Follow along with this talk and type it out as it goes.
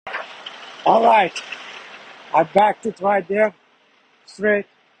All right, I backed it right there, straight.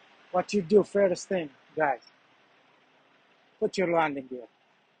 What you do first thing, guys, put your landing gear.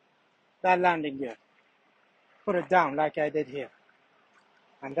 That landing gear, put it down like I did here.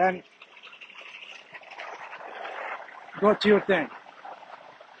 And then go to your thing,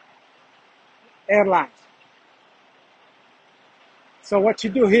 airlines. So what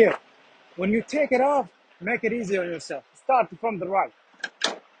you do here, when you take it off, make it easy on yourself. Start from the right,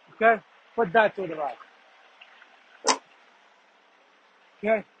 okay? Put that to the right,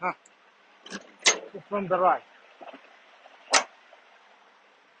 okay? From the right.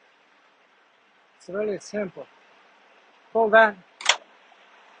 It's really simple. Pull that.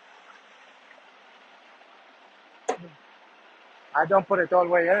 I don't put it all the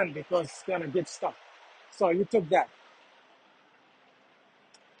way in because it's gonna get stuck. So you took that.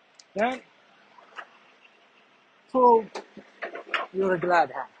 Then pull your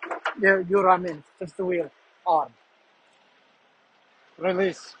glad hand. I mean, just the wheel arm.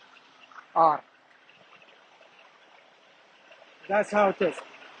 Release arm. That's how it is.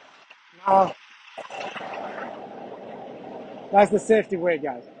 Now, that's the safety way,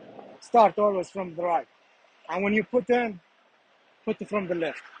 guys. Start always from the right. And when you put in, put it from the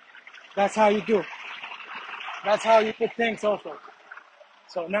left. That's how you do. That's how you put things also.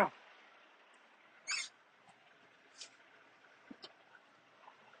 So now,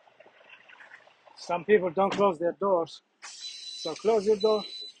 some people don't close their doors. So close your door,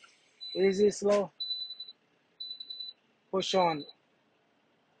 easy, slow, push on.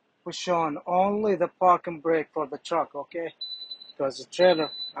 Push on only the parking brake for the truck, okay? Because the trailer,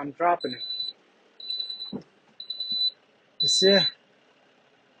 I'm dropping it. You see?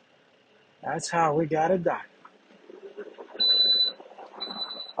 That's how we got it done.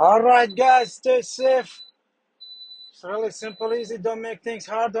 All right, guys, stay safe. It's really simple, easy. Don't make things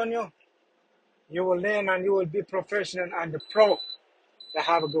hard on you. You will learn and you will be professional and the pro.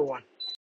 Have a good one.